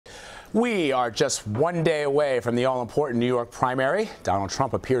We are just one day away from the all-important New York primary. Donald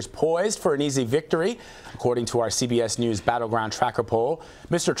Trump appears poised for an easy victory. According to our CBS News Battleground Tracker poll,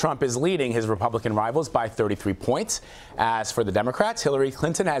 Mr. Trump is leading his Republican rivals by 33 points. As for the Democrats, Hillary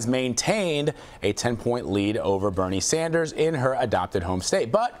Clinton has maintained a 10-point lead over Bernie Sanders in her adopted home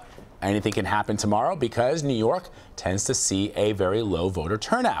state. But anything can happen tomorrow because New York tends to see a very low voter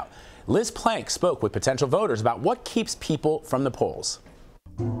turnout. Liz Plank spoke with potential voters about what keeps people from the polls.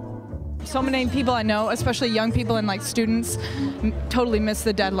 So many people I know, especially young people and like students, totally missed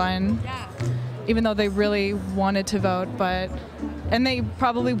the deadline, even though they really wanted to vote, and they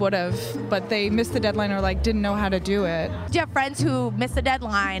probably would have, but they missed the deadline or like didn't know how to do it. Do you have friends who missed the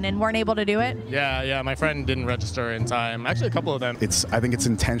deadline and weren't able to do it? Yeah, my friend didn't register in time. Actually, a couple of them. I think it's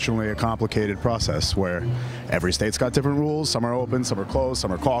intentionally a complicated process where every state's got different rules. Some are open, some are closed,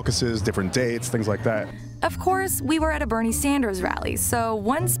 some are caucuses, different dates, things like that. Of course, we were at a Bernie Sanders rally, so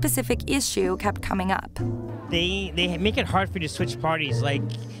one specific issue kept coming up. They make it hard for you to switch parties.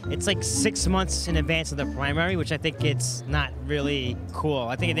 It's like 6 months in advance of the primary, which I think it's not really cool.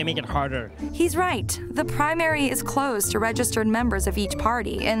 I think they make it harder. He's right. The primary is closed to registered members of each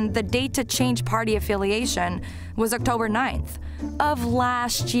party, and the date to change party affiliation was October 9th of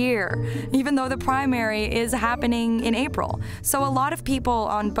last year, even though the primary is happening in April. So a lot of people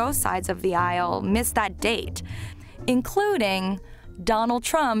on both sides of the aisle missed that date, including Donald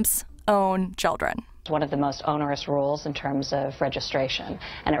Trump's own children. One of the most onerous rules in terms of registration,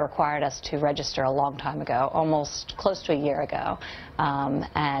 and it required us to register a long time ago, almost close to a year ago,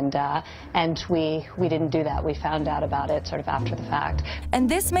 and we didn't do that. We found out about it sort of after the fact. And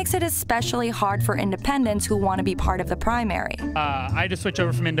this makes it especially hard for independents who want to be part of the primary. I just switched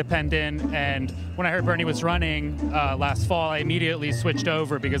over from independent, and when I heard Bernie was running last fall, I immediately switched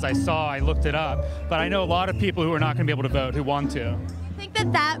over because I looked it up. But I know a lot of people who are not going to be able to vote who want to.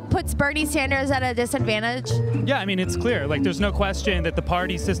 Think that puts Bernie Sanders at a disadvantage? Yeah, I mean, it's clear. There's no question that the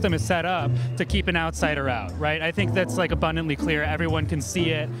party system is set up to keep an outsider out, right? I think that's abundantly clear. Everyone can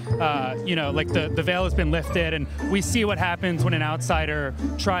see it. The veil has been lifted, and we see what happens when an outsider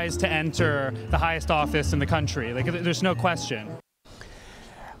tries to enter the highest office in the country. There's no question.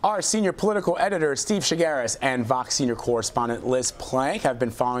 Our senior political editor, Steve Chaggaris, and Vox senior correspondent Liz Plank have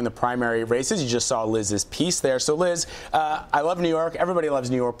been following the primary races. You just saw Liz's piece there. So, Liz, I love New York. Everybody loves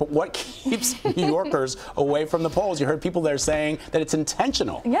New York. But what keeps New Yorkers away from the polls? You heard people there saying that it's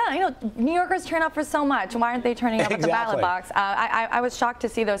intentional. Yeah, New Yorkers turn up for so much. Why aren't they turning up at the ballot box? I was shocked to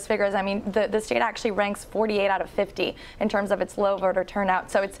see those figures. I mean, the state actually ranks 48 out of 50 in terms of its low voter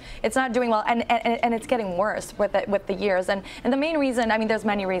turnout. So it's not doing well, and it's getting worse with the years. And the main reason, I mean, there's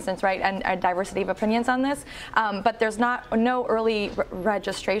many reasons, right, and a diversity of opinions on this, but there's no early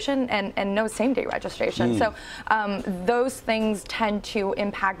registration and no same-day registration. So those things tend to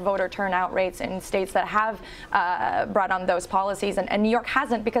impact voter turnout rates in states that have brought on those policies, and New York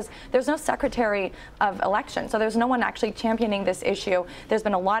hasn't because there's no secretary of election. So there's no one actually championing this issue. There's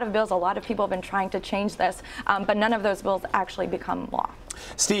been a lot of bills, a lot of people have been trying to change this, but none of those bills actually become law.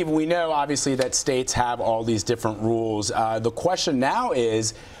 Steve, we know obviously that states have all these different rules. The question now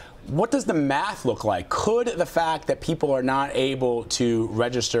is, what does the math look like? Could the fact that people are not able to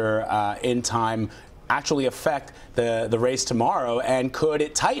register in time actually affect the race tomorrow, and could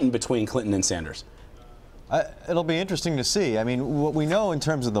it tighten between Clinton and Sanders? It'll be interesting to see. I mean, what we know in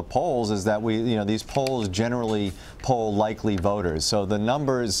terms of the polls is that these polls generally poll likely voters. So the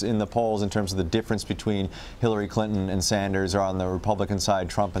numbers in the polls in terms of the difference between Hillary Clinton and Sanders are on the Republican side,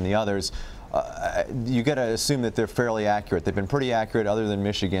 Trump and the others. You got to assume that they're fairly accurate. They've been pretty accurate, other than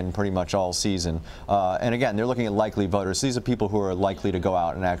Michigan, pretty much all season. And again, they're looking at likely voters. So these are people who are likely to go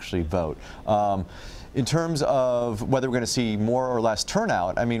out and actually vote. In terms of whether we're going to see more or less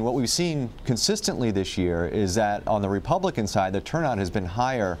turnout, I mean, what we've seen consistently this year is that on the Republican side, the turnout has been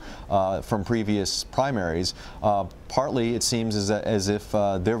higher from previous primaries. Partly, it seems as if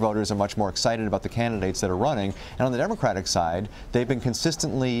their voters are much more excited about the candidates that are running. And on the Democratic side, they've been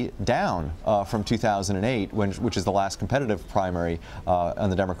consistently down from 2008, which is the last competitive primary on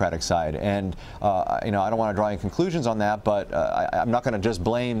the Democratic side. And I don't want to draw any conclusions on that, but I'm not going to just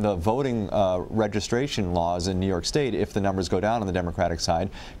blame the voting registration laws in New York State if the numbers go down on the Democratic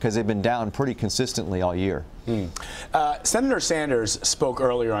side, because they've been down pretty consistently all year. Senator Sanders spoke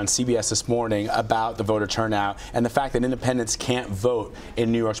earlier on CBS this morning about the voter turnout and the fact that independents can't vote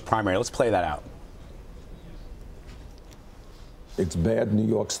in New York's primary. Let's play that out. It's bad New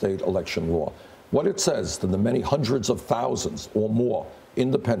York State election law. What it says to the many hundreds of thousands or more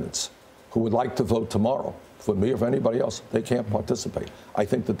independents who would like to vote tomorrow for me or for anybody else, they can't participate. I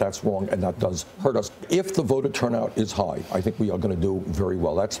think that that's wrong, and that does hurt us. If the voter turnout is high, I think we are going to do very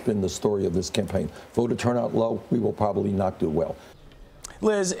well. That's been the story of this campaign. Voter turnout low, we will probably not do well.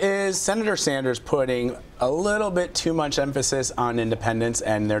 Liz, is Senator Sanders putting a little bit too much emphasis on independents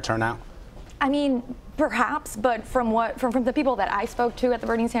and their turnout? I mean, perhaps, but from the people that I spoke to at the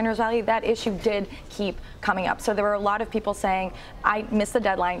Bernie Sanders rally, that issue did keep coming up. So there were a lot of people saying, I missed the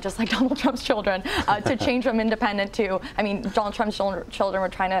deadline, just like Donald Trump's children, to change from independent to, I mean, Donald Trump's children were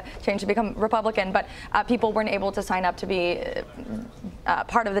trying to change to become Republican, but people weren't able to sign up to be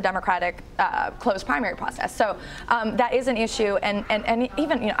part of the Democratic closed primary process. So that is an issue. And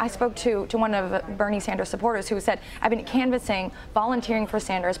even, you know, I spoke to one of Bernie Sanders supporters who said, I've been canvassing, volunteering for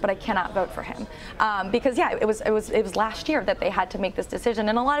Sanders, but I cannot vote for him. Because yeah, it was last year that they had to make this decision,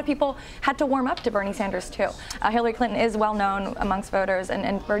 and a lot of people had to warm up to Bernie Sanders too. Hillary Clinton is well known amongst voters,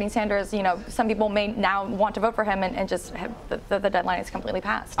 and Bernie Sanders, you know, some people may now want to vote for him, and just have the deadline is completely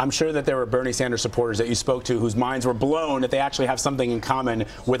passed. I'm sure that there were Bernie Sanders supporters that you spoke to whose minds were blown that they actually have something in common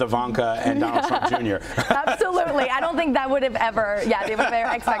with Ivanka and Donald Trump Jr. Absolutely, I don't think that would have ever, yeah, they would have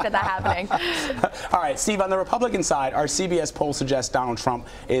ever expected that happening. All right, Steve, on the Republican side, our CBS poll suggests Donald Trump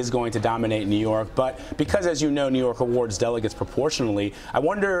is going to dominate New York, but because, as you know, New York awards delegates proportionally, I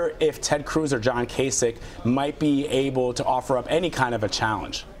wonder if Ted Cruz or John Kasich might be able to offer up any kind of a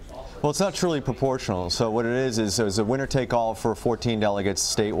challenge. Well, it's not truly proportional. So what it is there's a winner-take-all for 14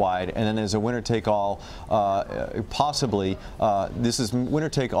 delegates statewide, and then there's a winner-take-all possibly. This is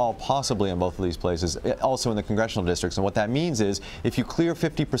winner-take-all possibly in both of these places, also in the congressional districts. And what that means is if you clear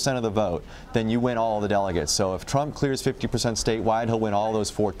 50% of the vote, then you win all of the delegates. So if Trump clears 50% statewide, he'll win all those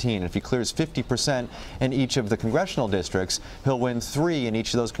 14. If he clears 50% in each of the congressional districts, he'll win 3 in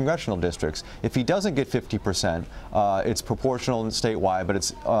each of those congressional districts. If he doesn't get 50%, it's proportional and statewide, but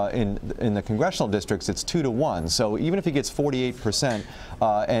it's in the congressional districts, it's 2-to-1. So even if he gets 48%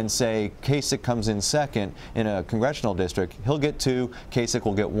 and say Kasich comes in second in a congressional district, he'll get 2, Kasich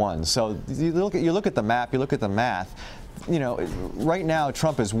will get 1. So you look at the map, you look at the math. You know, right now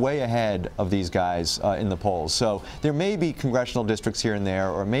Trump is way ahead of these guys in the polls. So there may be congressional districts here and there,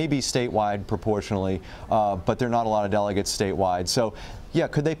 or maybe statewide proportionally, but there are not a lot of delegates statewide. So yeah,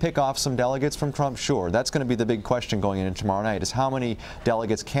 could they pick off some delegates from Trump? Sure. That's going to be the big question going into tomorrow night, is how many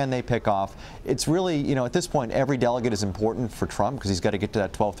delegates can they pick off? It's really, you know, at this point, every delegate is important for Trump because he's got to get to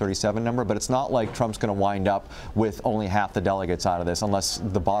that 1237 number, but it's not like Trump's going to wind up with only half the delegates out of this unless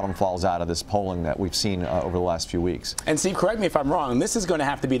the bottom falls out of this polling that we've seen over the last few weeks. And Steve, correct me if I'm wrong, this is going to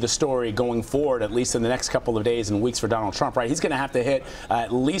have to be the story going forward, at least in the next couple of days and weeks for Donald Trump, right? He's going to have to hit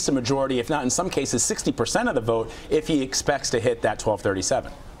at least a majority, if not in some cases 60% of the vote, if he expects to hit that 1237.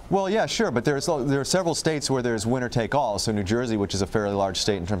 Well, yeah, sure, but there are several states where there's winner-take-all. So New Jersey, which is a fairly large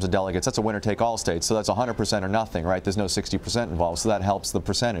state in terms of delegates, that's a winner-take-all state. So that's 100% or nothing, right? There's no 60% involved, so that helps the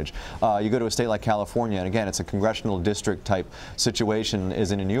percentage. You go to a state like California, and again, it's a congressional district type situation,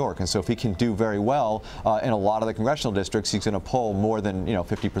 is in New York. And so if he can do very well in a lot of the congressional districts, he's going to poll more than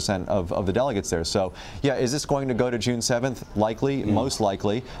 50% of the delegates there. So yeah, is this going to go to June 7th? Likely, most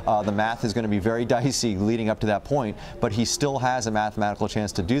likely. The math is going to be very dicey leading up to that point, but he still has a mathematical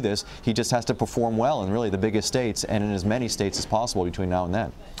chance to do this. He just has to perform well in really the biggest states and in as many states as possible between now and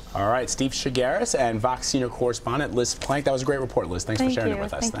then. All right, Steve Chaggaris and Vox senior correspondent Liz Plank. That was a great report, Liz. Thanks for sharing it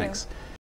with us. Thanks.